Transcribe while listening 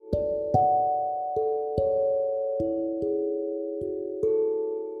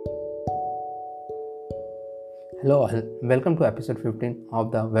Hello, all. Welcome to episode 15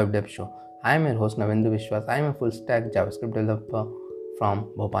 of the Web Dev Show. I am your host Navindu Vishwas. I am a full stack JavaScript developer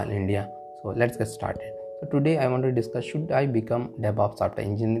from Bhopal, India. So let's get started. So today I want to discuss, should I become DevOps software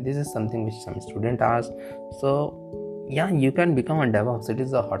engineer? This is something which some student asked. So yeah, you can become a DevOps. It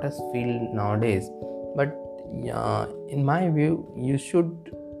is the hottest field nowadays. But in my view, you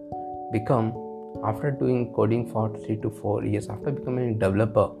should become after doing coding for 3 to 4 years, after becoming a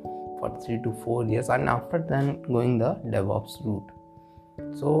developer for 3 to 4 years, and after then going the DevOps route.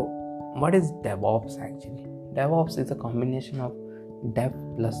 So what is DevOps actually? DevOps is a combination of dev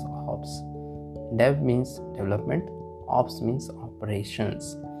plus ops. Dev means development, ops means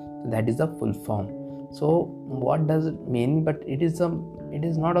operations. So that is the full form. So what does it mean? But it is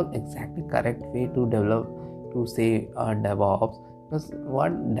not an exactly correct way to say DevOps. Because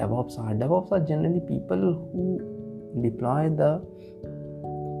what DevOps are generally people who deploy the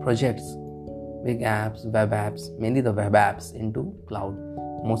projects, big apps, web apps, mainly the web apps into cloud,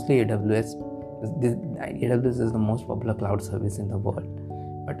 mostly AWS. AWS is the most popular cloud service in the world,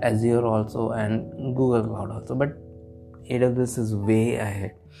 but Azure also and Google Cloud also, but AWS is way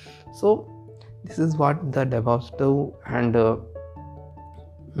ahead. So this is what the DevOps do, and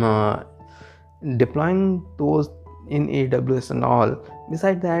deploying those in AWS and all.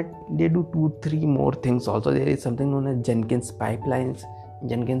 Besides that, they do 2-3 more things also. There is something known as Jenkins pipelines.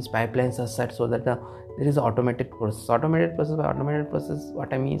 Jenkins pipelines are set so that there is automated process. By automated process,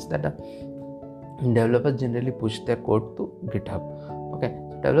 what I mean is that the developers generally push their code to GitHub. Okay,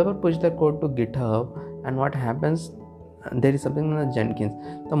 so developer push their code to GitHub, and what happens? There is something known as Jenkins.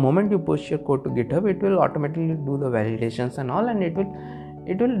 The moment you push your code to GitHub, it will automatically do the validations and all, and it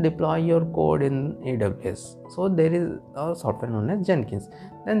will deploy your code in AWS. So there is a software known as Jenkins.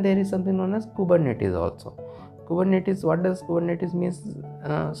 Then there is something known as Kubernetes also. Kubernetes, what does Kubernetes means?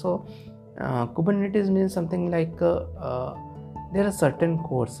 Kubernetes means something like there are certain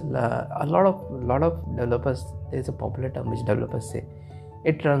codes. A lot of developers, there is a popular term which developers say,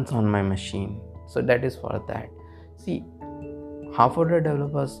 it runs on my machine. So that is for that. See, half of the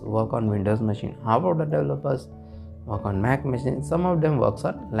developers work on Windows machine, half of the developers work on Mac machine, some of them works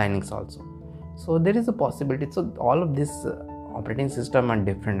on Linux also. So there is a possibility. So all of this operating system are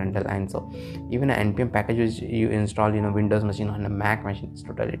different underlying. So even an npm package which you install in a Windows machine on a Mac machine is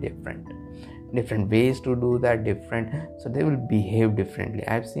totally different ways to do that, different, so they will behave differently.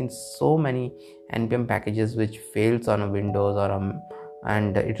 I've seen so many npm packages which fails on a Windows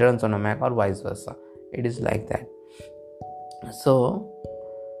and it runs on a Mac, or vice versa. It is like that. So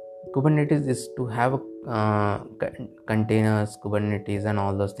Kubernetes is to have containers, Kubernetes and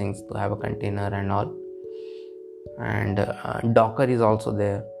all those things, to have a container and all, and Docker is also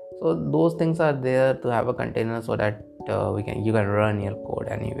there. So those things are there to have a container so that you can run your code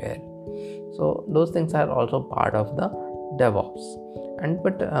anywhere. So those things are also part of the DevOps. And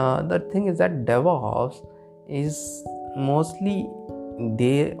but the thing is that DevOps is mostly,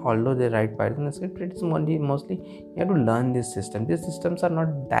 although they write Python script, it's mostly you have to learn this system. These systems are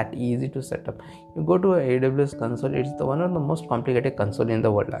not that easy to set up. You go to a AWS console, it's the one of the most complicated console in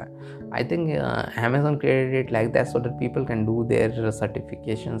the world. I think Amazon created it like that so that people can do their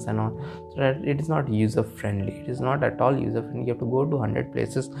certifications and all, so that it is not user friendly. It is not at all user friendly. You have to go to 100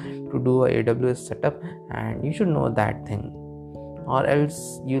 places to do a AWS setup, and you should know that thing, or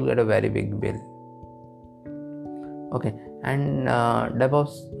else you'll get a very big bill. Okay, and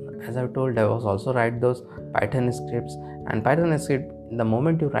DevOps, as I've told, DevOps also write those Python scripts, and Python script, the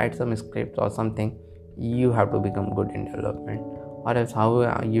moment you write some scripts or something, you have to become good in development, or else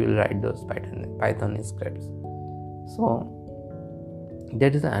how you will write those Python scripts. So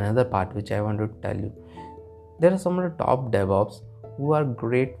there is another part which I want to tell you. There are some of the top DevOps who are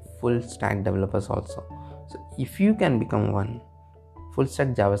great full stack developers also. So if you can become one full stack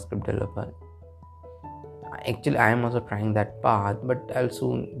JavaScript developer, actually I am also trying that path, but I'll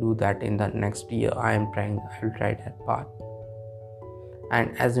soon do that in the next year. I'll try that path.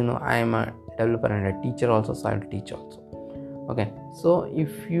 And as you know, I am a developer and a teacher also, so I'll teach also. Okay, so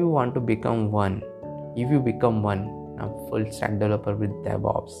if you become one a full stack developer with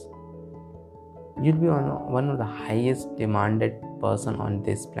DevOps, you'll be one of the highest demanded person on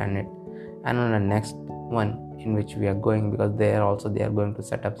this planet and on the next one in which we are going, because they are going to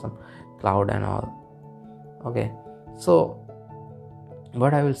set up some cloud and all. Okay, so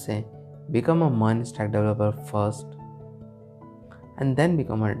what I will say, become a MERN stack developer first and then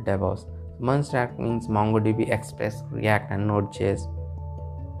become a DevOps. MERN stack means MongoDB, Express, React and Node.js.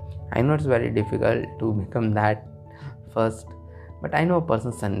 I know it's very difficult to become that first, but I know a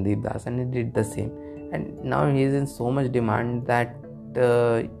person, Sandeep Das, and he did the same, and now he is in so much demand that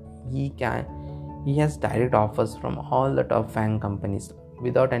he He has direct offers from all the top FAANG companies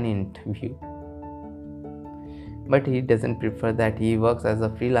without any interview. But he doesn't prefer that. He works as a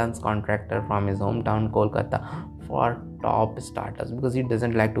freelance contractor from his hometown Kolkata for top startups, because he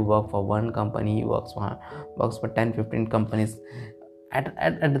doesn't like to work for one company. He works for 10-15 companies at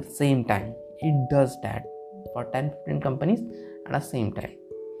the same time. He does that for 10-15 companies at the same time.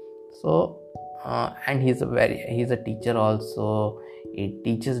 So and he's a teacher also. He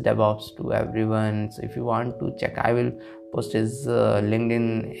teaches DevOps to everyone. So if you want to check, I will post his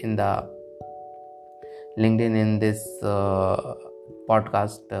LinkedIn in this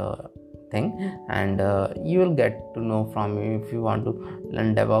podcast thing, and you will get to know from him. If you want to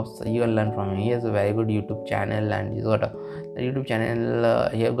learn DevOps, you will learn from him. He has a very good YouTube channel, and he's got the YouTube channel.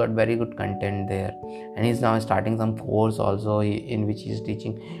 He have got very good content there, and he's now starting some course also in which he's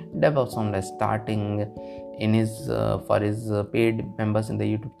teaching DevOps on the starting in his for his paid members in the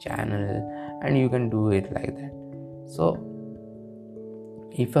YouTube channel, and you can do it like that. So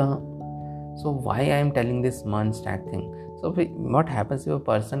why I am telling this MERN stack thing? So what happens if a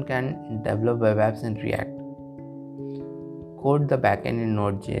person can develop web apps in React, code the backend in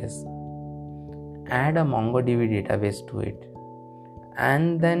Node.js, add a MongoDB database to it,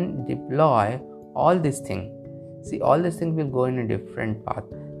 and then deploy all these things? See, all these things will go in a different path.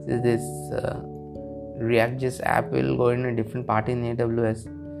 See, this React.js app will go in a different part in AWS.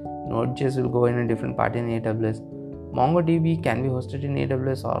 Node.js will go in a different part in AWS. MongoDB can be hosted in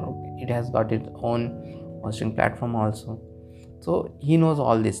AWS, or it has got its own hosting platform also. So he knows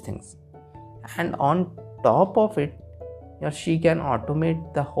all these things, and on top of it, he or she can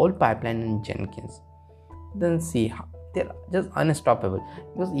automate the whole pipeline in Jenkins. Then see how they're just unstoppable,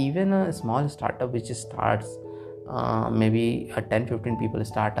 because even a small startup which starts maybe a 10-15 people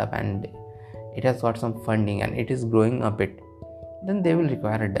startup, and it has got some funding and it is growing a bit, then they will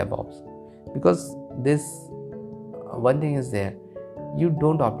require a DevOps, because this one thing is there. You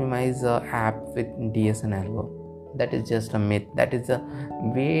don't optimize a app with DS and algo. That is just a myth. That is a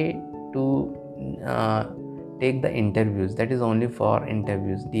way to take the interviews. That is only for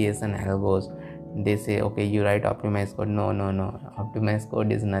interviews. DS and algos, they say, okay, you write optimized code. No, optimized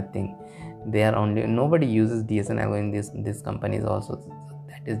code is nothing. They are only, nobody uses DS and algo in these companies also.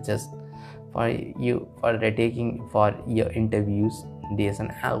 That is just for you, for taking for your interviews, DS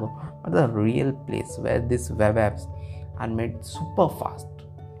and algo. But the real place where these web apps are made super fast,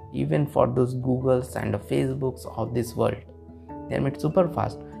 even for those Googles and the Facebooks of this world, they are made super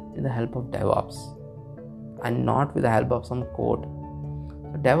fast with the help of DevOps, and not with the help of some code.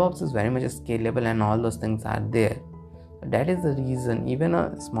 So DevOps is very much scalable, and all those things are there. So that is the reason even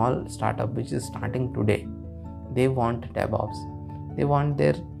a small startup which is starting today, they want DevOps. They want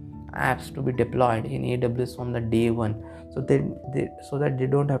their apps to be deployed in AWS from the day one, so that they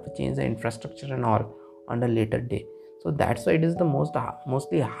don't have to change the infrastructure and all on the later day. So that's why it is the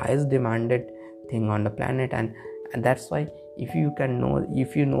mostly highest demanded thing on the planet, and that's why if you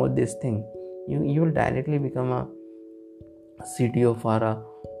know this thing, you will directly become a CTO for a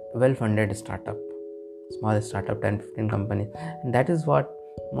well-funded startup, small startup, 10-15 companies. And that is what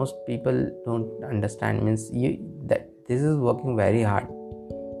most people don't understand, means that this is working very hard.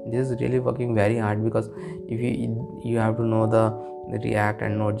 This is really working very hard, because if you have to know the React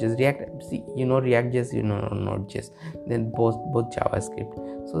and Node.js. React, see, you know React.js, you know Node.js, then both JavaScript.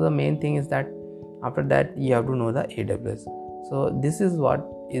 So the main thing is that after that you have to know the AWS. So this is what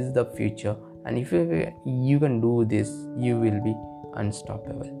is the future, and if you can do this, you will be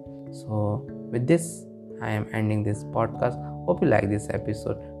unstoppable. So with this, I am ending this podcast. Hope you like this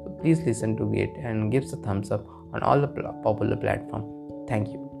episode. So please listen to it and give us a thumbs up on all the popular platforms. Thank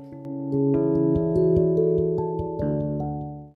you.